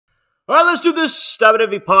All right, let's do this Diamond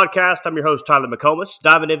Ivy podcast. I'm your host, Tyler McComas.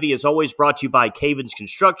 Diamond Ivy is always brought to you by Cavens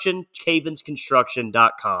Construction,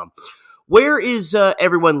 cavensconstruction.com. Where is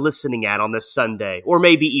everyone listening at on this Sunday, or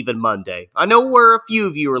maybe even Monday? I know where a few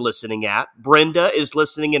of you are listening at. Brenda is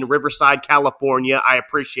listening in Riverside, California. I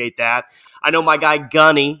appreciate that. I know my guy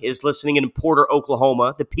Gunny is listening in Porter,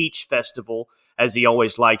 Oklahoma, the Peach Festival, as he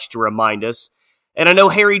always likes to remind us. And I know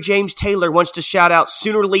Harry James Taylor wants to shout out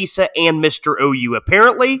Sooner Lisa and Mr. OU.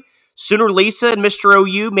 Apparently, Sooner Lisa and Mr.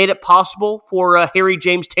 OU made it possible for Harry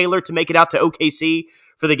James Taylor to make it out to OKC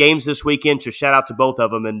for the games this weekend. So shout out to both of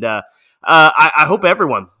them. And I hope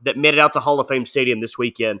everyone that made it out to Hall of Fame Stadium this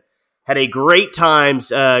weekend had a great time at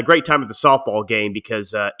the softball game,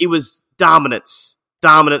 because it was dominance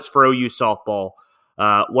for OU softball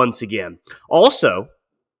once again. Also,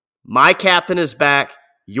 my captain is back.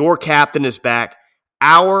 Your captain is back.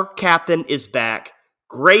 Our captain is back.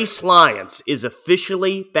 Grace Lyons is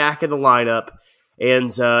officially back in the lineup,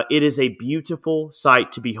 and it is a beautiful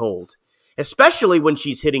sight to behold, especially when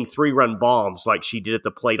she's hitting 3-run bombs like she did at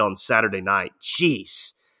the plate on Saturday night.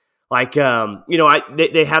 Jeez. Like,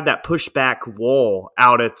 they have that pushback wall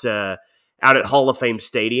out at Hall of Fame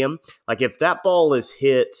Stadium. Like, if that ball is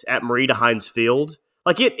hit at Marita Hines Field,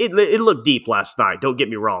 like it looked deep last night, don't get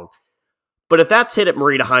me wrong. But if that's hit at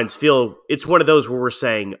Marita Hines Field, it's one of those where we're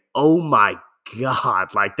saying, oh my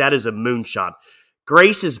God, like that is a moonshot.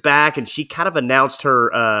 Grace is back, and she kind of announced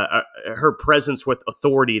her presence with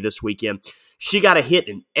authority this weekend. She got a hit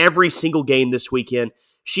in every single game this weekend.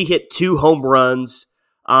 She hit 2 home runs.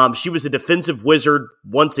 She was a defensive wizard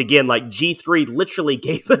once again. Like, G3 literally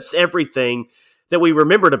gave us everything that we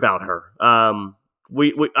remembered about her.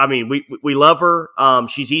 We love her.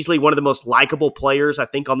 She's easily one of the most likable players, I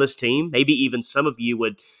think, on this team. Maybe even some of you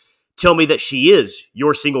would tell me that she is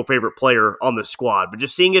your single favorite player on the squad. But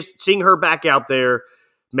just seeing her back out there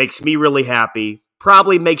makes me really happy.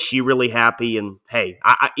 Probably makes you really happy. And hey,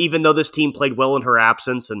 even though this team played well in her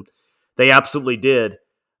absence, and they absolutely did,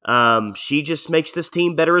 she just makes this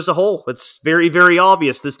team better as a whole. It's very, very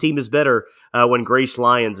obvious this team is better when Grace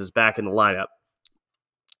Lyons is back in the lineup.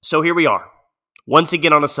 So here we are, once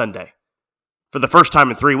again on a Sunday. For the first time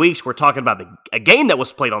in 3 weeks, we're talking about a game that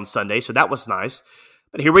was played on Sunday, so that was nice.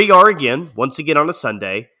 But here we are again, once again on a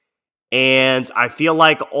Sunday, and I feel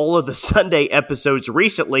like all of the Sunday episodes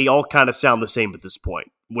recently all kind of sound the same at this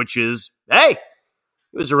point, which is, hey, it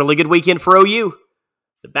was a really good weekend for OU.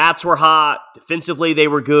 The bats were hot. Defensively, they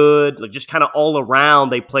were good. Like, just kind of all around,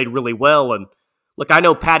 they played really well. And look, I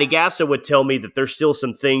know Patty Gasso would tell me that there's still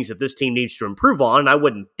some things that this team needs to improve on, and I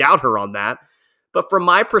wouldn't doubt her on that. But from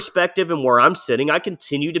my perspective and where I'm sitting, I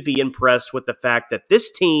continue to be impressed with the fact that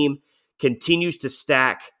this team continues to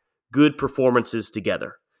stack good performances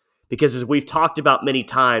together. Because as we've talked about many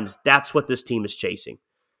times, that's what this team is chasing.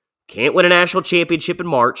 Can't win a national championship in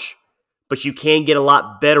March, but you can get a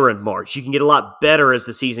lot better in March. You can get a lot better as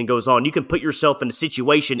the season goes on. You can put yourself in a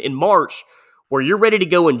situation in March where you're ready to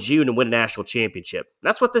go in June and win a national championship.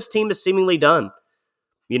 That's what this team has seemingly done.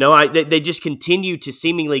 You know, they just continue to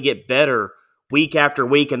seemingly get better week after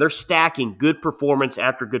week, and they're stacking good performance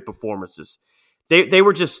after good performances.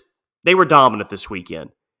 They were dominant this weekend.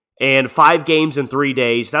 And 5 games in 3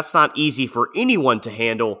 days, that's not easy for anyone to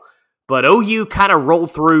handle. But OU kind of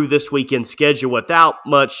rolled through this weekend's schedule without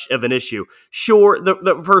much of an issue. Sure,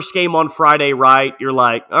 the first game on Friday, right? You're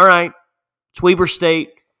like, all right, it's Weber State.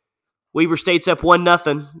 Weber State's up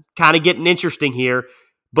 1-0. Kind of getting interesting here.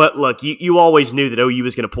 But look, you always knew that OU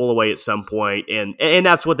was going to pull away at some point, and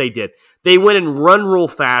that's what they did. They went in run rule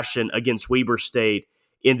fashion against Weber State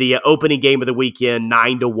in the opening game of the weekend,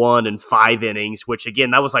 9-1 in 5 innings, which,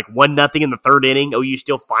 again, that was like 1-0 in the 3rd inning. OU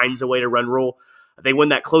still finds a way to run rule. They win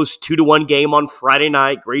that close 2-1 game on Friday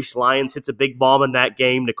night. Grace Lyons hits a big bomb in that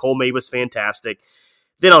game. Nicole May was fantastic.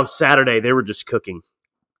 Then on Saturday, they were just cooking.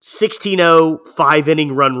 16-0,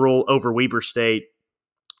 5-inning run rule over Weber State.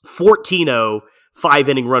 14-0,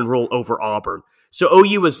 5-inning run rule over Auburn. So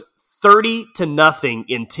OU was 30-0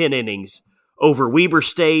 in 10 innings over Weber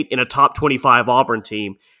State in a top 25 Auburn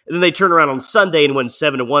team. And then they turn around on Sunday and win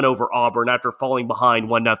 7-1 over Auburn after falling behind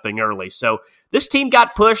 1-0 early. So this team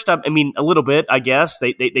got pushed, a little bit, I guess.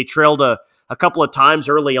 They trailed a couple of times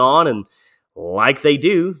early on, and like they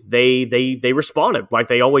do, they responded like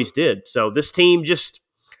they always did. So this team just,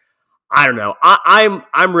 I don't know.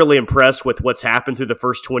 I'm really impressed with what's happened through the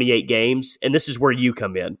first 28 games, and this is where you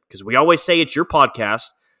come in, because we always say it's your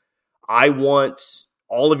podcast. I want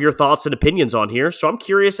all of your thoughts and opinions on here, so I'm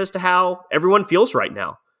curious as to how everyone feels right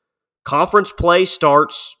now. Conference play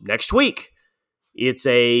starts next week. It's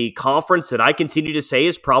a conference that I continue to say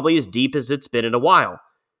is probably as deep as it's been in a while.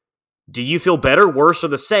 Do you feel better, worse, or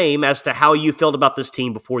the same as to how you felt about this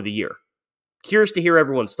team before the year? Curious to hear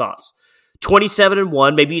everyone's thoughts.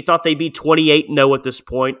 27-1, maybe you thought they'd be 28-0 at this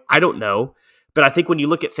point. I don't know. But I think when you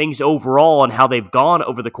look at things overall and how they've gone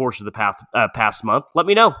over the course of the past month, let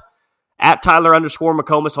me know. At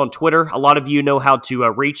Tyler_McComas on Twitter. A lot of you know how to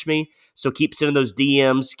reach me. So keep sending those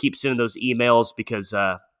DMs, keep sending those emails because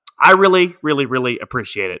I really, really, really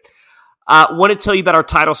appreciate it. Want to tell you about our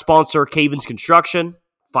title sponsor, Cavens Construction.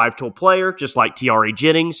 5-tool player, just like TRA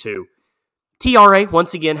Jennings, who TRA,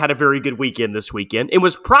 once again, had a very good weekend this weekend and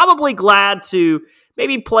was probably glad to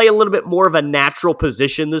maybe play a little bit more of a natural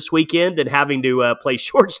position this weekend than having to play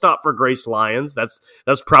shortstop for Grace Lyons. That's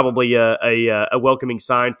probably a welcoming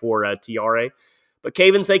sign for TRA. But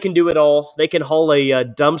Cavens, they can do it all. They can haul a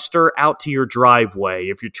dumpster out to your driveway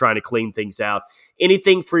if you're trying to clean things out.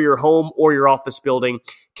 Anything for your home or your office building,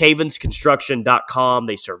 cavensconstruction.com.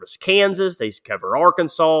 They service Kansas. They cover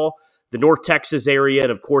Arkansas, the North Texas area,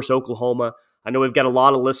 and, of course, Oklahoma. I know we've got a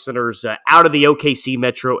lot of listeners out of the OKC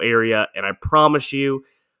metro area, and I promise you,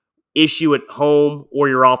 issue at home or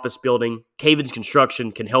your office building, Cavens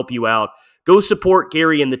Construction can help you out. Go support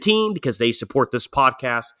Gary and the team because they support this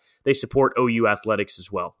podcast. They support OU Athletics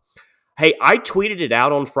as well. Hey, I tweeted it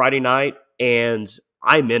out on Friday night, and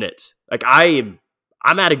I'm in it. Like, I'm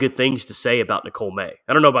out of good things to say about Nicole May.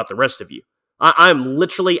 I don't know about the rest of you. I'm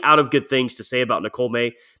literally out of good things to say about Nicole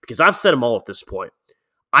May because I've said them all at this point.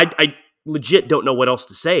 I legit don't know what else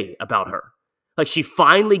to say about her. Like, she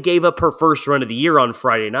finally gave up her first run of the year on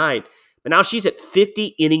Friday night, but now she's at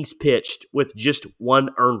 50 innings pitched with just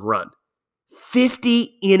one earned run.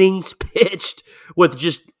 50 innings pitched with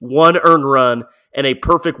just one earned run and a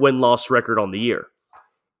perfect win-loss record on the year.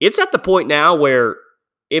 It's at the point now where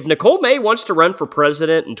if Nicole May wants to run for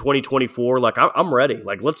president in 2024, like, I'm ready.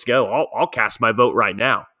 Like, let's go. I'll cast my vote right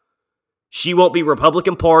now. She won't be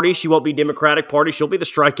Republican Party. She won't be Democratic Party. She'll be the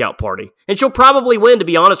strikeout party. And she'll probably win, to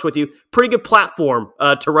be honest with you. Pretty good platform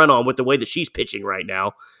to run on with the way that she's pitching right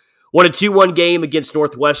now. Won a 2-1 game against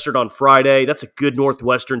Northwestern on Friday. That's a good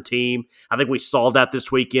Northwestern team. I think we saw that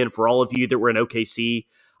this weekend for all of you that were in OKC.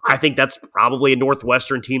 I think that's probably a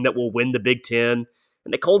Northwestern team that will win the Big Ten.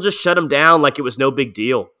 And Nicole just shut them down like it was no big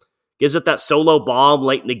deal. Gives it that solo bomb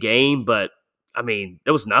late in the game, but, I mean,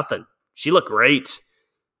 it was nothing. She looked great.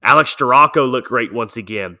 Alex Storako looked great once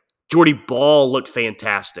again. Jordy Ball looked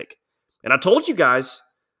fantastic. And I told you guys,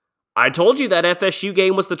 that FSU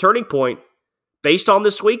game was the turning point. Based on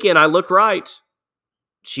this weekend, I looked right.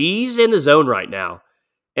 She's in the zone right now.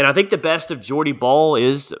 And I think the best of Jordy Ball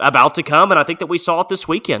is about to come, and I think that we saw it this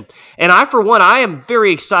weekend. And for one, I am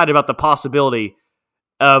very excited about the possibility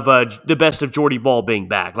of the best of Jordy Ball being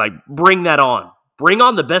back. Like, bring that on. Bring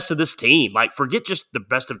on the best of this team. Like, forget just the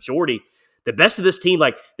best of Jordy. The best of this team,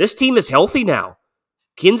 like, this team is healthy now.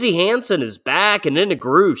 Kinsey Hansen is back and in a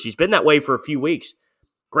groove. She's been that way for a few weeks.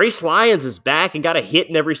 Grace Lyons is back and got a hit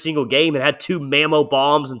in every single game and had 2 mammo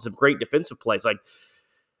bombs and some great defensive plays. Like,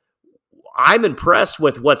 I'm impressed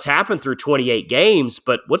with what's happened through 28 games,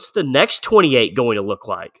 but what's the next 28 going to look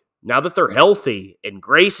like? Now that they're healthy and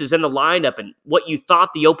Grace is in the lineup and what you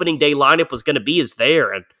thought the opening day lineup was going to be is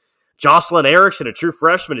there, and Jocelyn Erickson, a true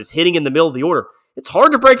freshman, is hitting in the middle of the order. It's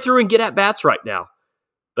hard to break through and get at-bats right now.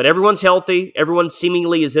 But everyone's healthy. Everyone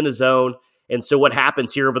seemingly is in a zone. And so what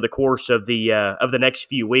happens here over the course of the next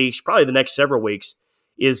few weeks, probably the next several weeks,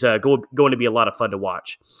 is going to be a lot of fun to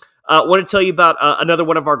watch. I want to tell you about another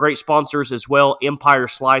one of our great sponsors as well, Empire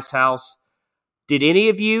Slice House. Did any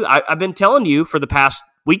of you, I've been telling you for the past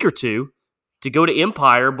week or two to go to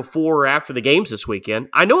Empire before or after the games this weekend.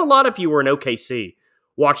 I know a lot of you were in OKC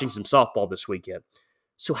watching some softball this weekend.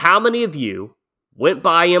 So how many of you went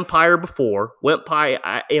by Empire before, went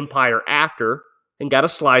by Empire after, and got a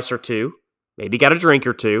slice or two, maybe got a drink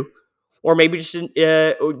or two, or maybe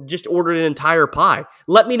just ordered an entire pie?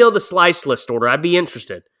 Let me know the slice list order. I'd be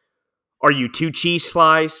interested. Are you 2 cheese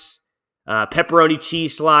slice, pepperoni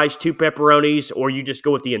cheese slice, 2 pepperonis, or you just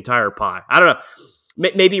go with the entire pie? I don't know.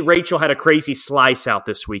 Maybe Rachel had a crazy slice out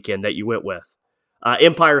this weekend that you went with.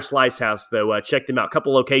 Empire Slice House, though, check them out. A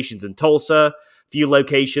couple locations in Tulsa, a few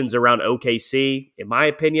locations around OKC. In my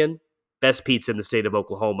opinion, best pizza in the state of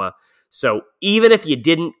Oklahoma. So even if you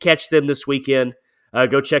didn't catch them this weekend,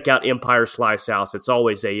 go check out Empire Slice House. It's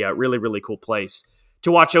always a really, really cool place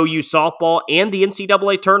to watch OU softball and the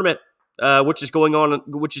NCAA tournament, which is going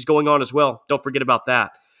on as well. Don't forget about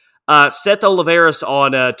that. Seth Oliveras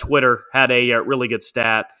on Twitter had a really good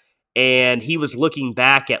stat, and he was looking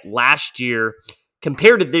back at last year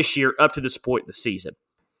compared to this year up to this point in the season.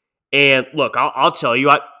 And look, I'll tell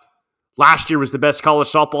you, last year was the best college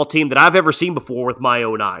softball team that I've ever seen before with my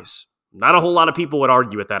own eyes. Not a whole lot of people would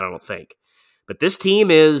argue with that, I don't think. But this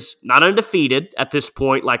team is not undefeated at this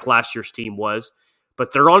point like last year's team was,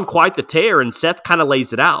 but they're on quite the tear, and Seth kind of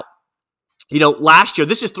lays it out. Last year,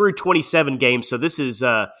 this is through 27 games, so this is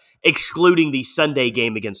excluding the Sunday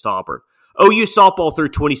game against Auburn. OU softball through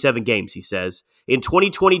 27 games, he says. In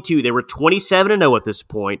 2022, they were 27-0 at this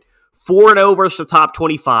point, 4-0 versus the top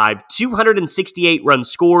 25, 268 runs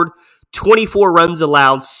scored, 24 runs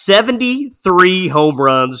allowed, 73 home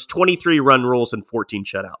runs, 23 run rules, and 14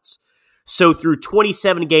 shutouts. So through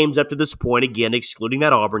 27 games up to this point, again, excluding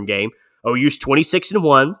that Auburn game, OU's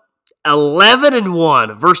 26-1,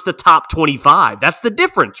 11-1 versus the top 25. That's the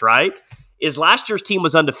difference, right? Is last year's team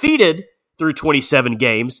was undefeated through 27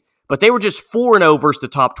 games, but they were just 4-0 versus the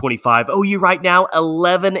top 25. OU right now,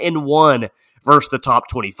 11-1 versus the top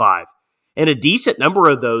 25. And a decent number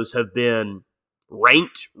of those have been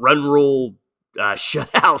ranked run rule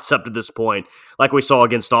shutouts up to this point, like we saw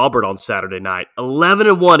against Auburn on Saturday night.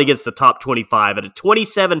 11-1 against the top 25. At a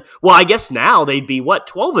 27, well, I guess now they'd be,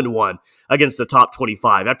 12-1 against the top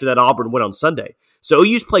 25 after that Auburn win on Sunday. So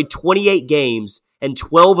OU's played 28 games, and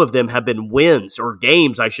 12 of them have been wins, or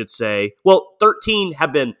games, I should say. Well, 13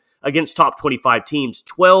 have been against top 25 teams.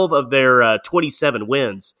 12 of their 27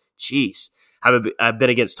 wins, have been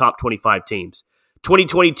against top 25 teams.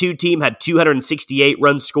 2022 team had 268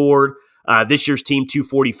 runs scored. This year's team,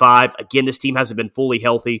 245. Again, this team hasn't been fully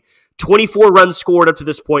healthy. 24 runs scored up to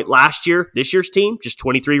this point last year. This year's team, just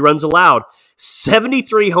 23 runs allowed.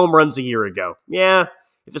 73 home runs a year ago. Yeah,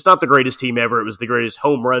 if it's not the greatest team ever, it was the greatest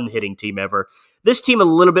home run hitting team ever. This team a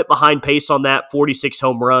little bit behind pace on that, 46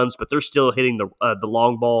 home runs, but they're still hitting the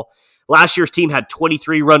long ball. Last year's team had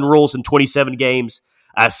 23 run rules in 27 games.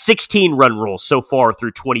 16 run rules so far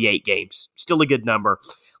through 28 games. Still a good number.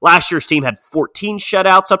 Last year's team had 14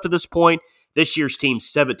 shutouts up to this point. This year's team,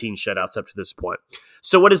 17 shutouts up to this point.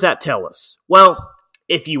 So what does that tell us? Well,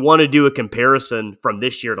 if you want to do a comparison from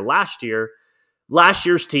this year to last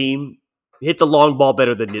year's team hit the long ball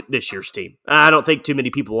better than this year's team. I don't think too many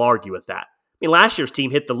people will argue with that. I mean, last year's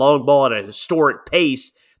team hit the long ball at a historic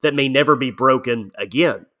pace that may never be broken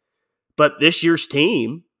again. But this year's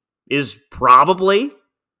team is probably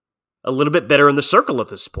a little bit better in the circle at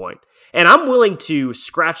this point. And I'm willing to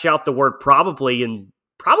scratch out the word probably and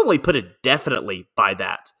probably put it definitely by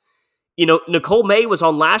that. Nicole May was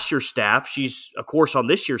on last year's staff. She's, of course, on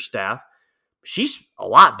this year's staff. She's a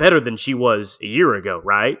lot better than she was a year ago,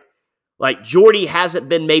 right? Like, Jordy hasn't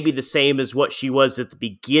been maybe the same as what she was at the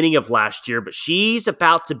beginning of last year, but she's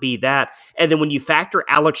about to be that. And then when you factor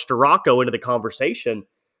Alex Storako into the conversation,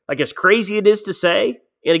 like, as crazy it is to say,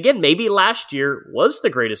 and again, maybe last year was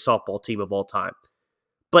the greatest softball team of all time.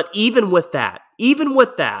 But even if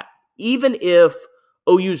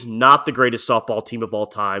OU's not the greatest softball team of all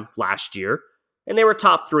time last year, and they were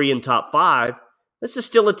top 3 and top 5, this is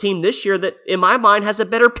still a team this year that, in my mind, has a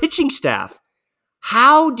better pitching staff.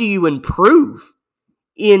 How do you improve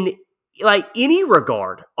in any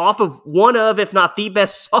regard off of one of, if not the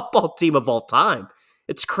best softball team of all time?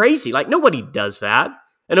 It's crazy. Nobody does that.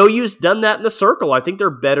 And OU's done that in the circle. I think they're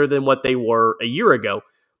better than what they were a year ago.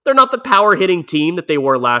 They're not the power hitting team that they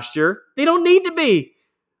were last year. They don't need to be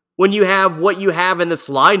when you have what you have in this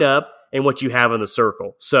lineup and what you have in the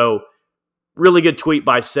circle. So, really good tweet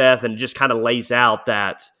by Seth, and it just kind of lays out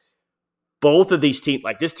that both of these teams,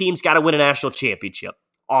 this team's got to win a national championship,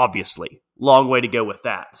 obviously. Long way to go with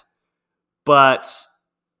that. But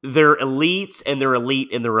they're elites, and they're elite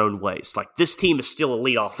in their own ways. This team is still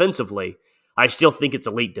elite offensively. I still think it's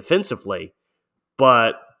elite defensively.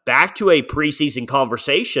 But back to a preseason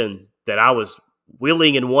conversation that I was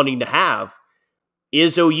willing and wanting to have,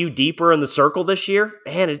 is OU deeper in the circle this year?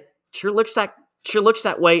 Man, it sure looks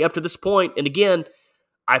that way up to this point. And again,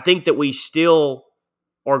 I think that we still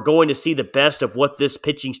are going to see the best of what this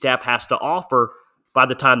pitching staff has to offer by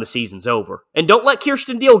the time the season's over. And don't let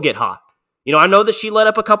Kirsten Deal get hot. I know that she let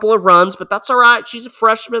up a couple of runs, but that's all right. She's a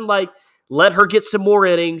freshman. Let her get some more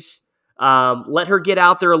innings. Let her get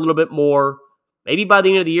out there a little bit more. Maybe by the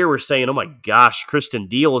end of the year, we're saying, oh my gosh, Kristen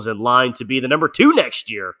Deal is in line to be the number 2 next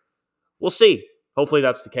year. We'll see. Hopefully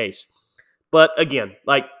that's the case. But again,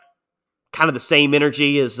 kind of the same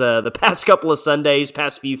energy as the past couple of Sundays,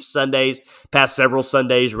 past several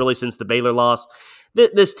Sundays, really since the Baylor loss.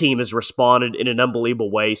 This team has responded in an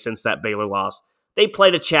unbelievable way since that Baylor loss. They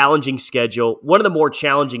played a challenging schedule, one of the more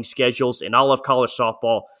challenging schedules in all of college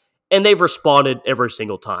softball, and they've responded every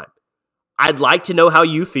single time. I'd like to know how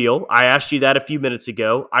you feel. I asked you that a few minutes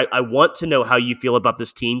ago. I want to know how you feel about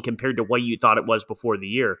this team compared to what you thought it was before the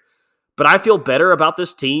year. But I feel better about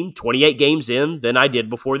this team 28 games in than I did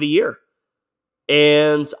before the year.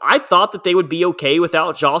 And I thought that they would be okay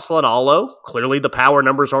without Jocelyn Allo. Clearly, the power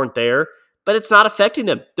numbers aren't there, but it's not affecting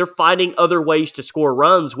them. They're finding other ways to score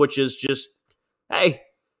runs, which is just, hey,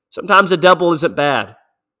 sometimes a double isn't bad.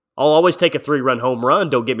 I'll always take a 3-run home run,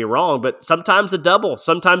 don't get me wrong, but sometimes a double,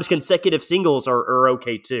 sometimes consecutive singles are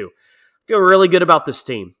okay too. I feel really good about this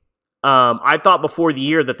team. I thought before the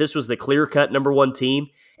year that this was the clear-cut number one team,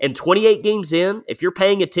 and 28 games in, if you're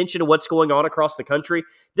paying attention to what's going on across the country,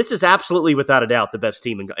 this is absolutely, without a doubt, the best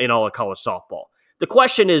team in all of college softball. The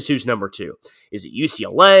question is, who's number two? Is it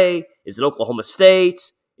UCLA? Is it Oklahoma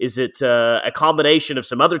State? Is it a combination of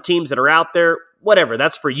some other teams that are out there? Whatever,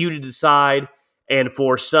 that's for you to decide, and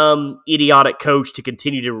for some idiotic coach to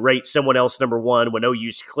continue to rate someone else number one when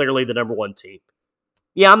OU's clearly the number one team.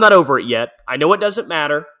 Yeah, I'm not over it yet. I know it doesn't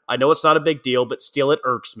matter. I know it's not a big deal, but still it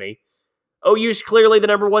irks me. OU's clearly the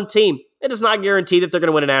number one team. It does not guarantee that they're going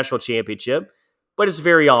to win a national championship, but it's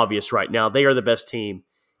very obvious right now. They are the best team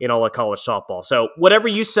in all of college softball. So whatever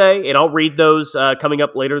you say, and I'll read those coming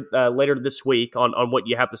up later this week on what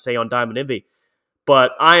you have to say on Diamond Envy.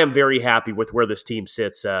 But I am very happy with where this team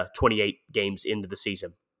sits 28 games into the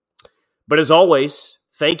season. But as always,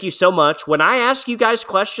 thank you so much. When I ask you guys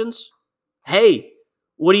questions, hey,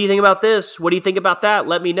 what do you think about this? What do you think about that?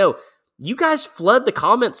 Let me know. You guys flood the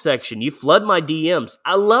comment section. You flood my DMs.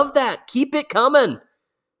 I love that. Keep it coming.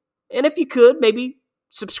 And if you could, maybe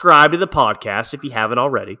subscribe to the podcast if you haven't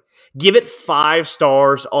already. Give it 5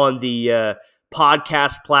 stars on the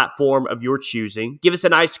podcast platform of your choosing. Give us a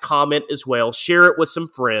nice comment as well. Share it with some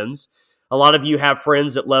friends. A lot of you have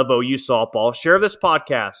friends that love OU softball. Share this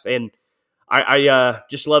podcast. And I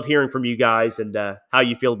just love hearing from you guys and how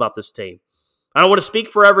you feel about this team. I don't want to speak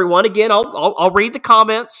for everyone. Again, I'll read the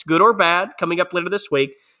comments, good or bad, coming up later this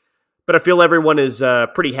week. But I feel everyone is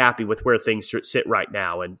pretty happy with where things sit right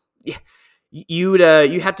now. And you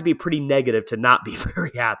have to be pretty negative to not be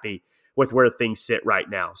very happy with where things sit right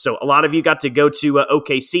now. So a lot of you got to go to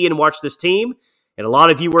OKC and watch this team. And a lot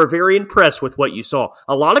of you were very impressed with what you saw.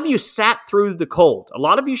 A lot of you sat through the cold. A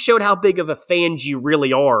lot of you showed how big of a fans you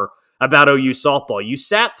really are about OU softball. You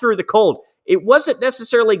sat through the cold. It wasn't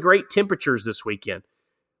necessarily great temperatures this weekend,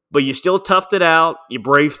 but you still toughed it out, you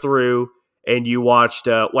braved through, and you watched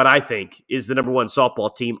what I think is the number one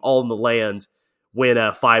softball team all in the land win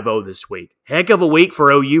 5-0 this week. Heck of a week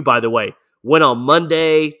for OU, by the way. Win on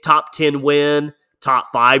Monday, top 10 win, top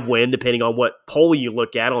 5 win, depending on what poll you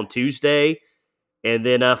look at on Tuesday, and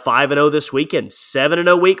then 5-0 this weekend.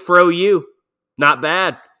 7-0 week for OU. Not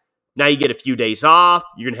bad. Now you get a few days off.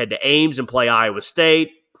 You're going to head to Ames and play Iowa State.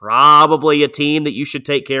 Probably a team that you should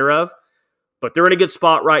take care of. But they're in a good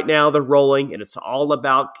spot right now. They're rolling, and it's all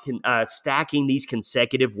about stacking these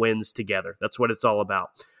consecutive wins together. That's what it's all about.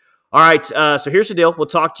 All right, so here's the deal. We'll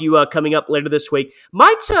talk to you coming up later this week.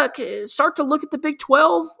 Might start to look at the Big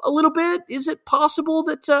 12 a little bit. Is it possible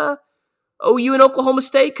that OU and Oklahoma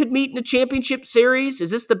State could meet in a championship series? Is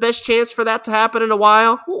this the best chance for that to happen in a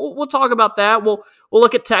while? We'll talk about that. We'll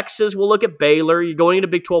look at Texas. We'll look at Baylor. You're going into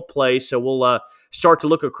Big 12 play, so we'll start to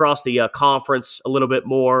look across the conference a little bit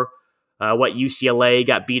more. What UCLA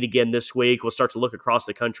got beat again this week. We'll start to look across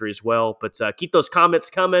the country as well. But keep those comments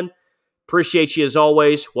coming. Appreciate you as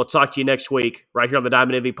always. We'll talk to you next week right here on the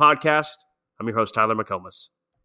Diamond Envy podcast. I'm your host, Tyler McComas.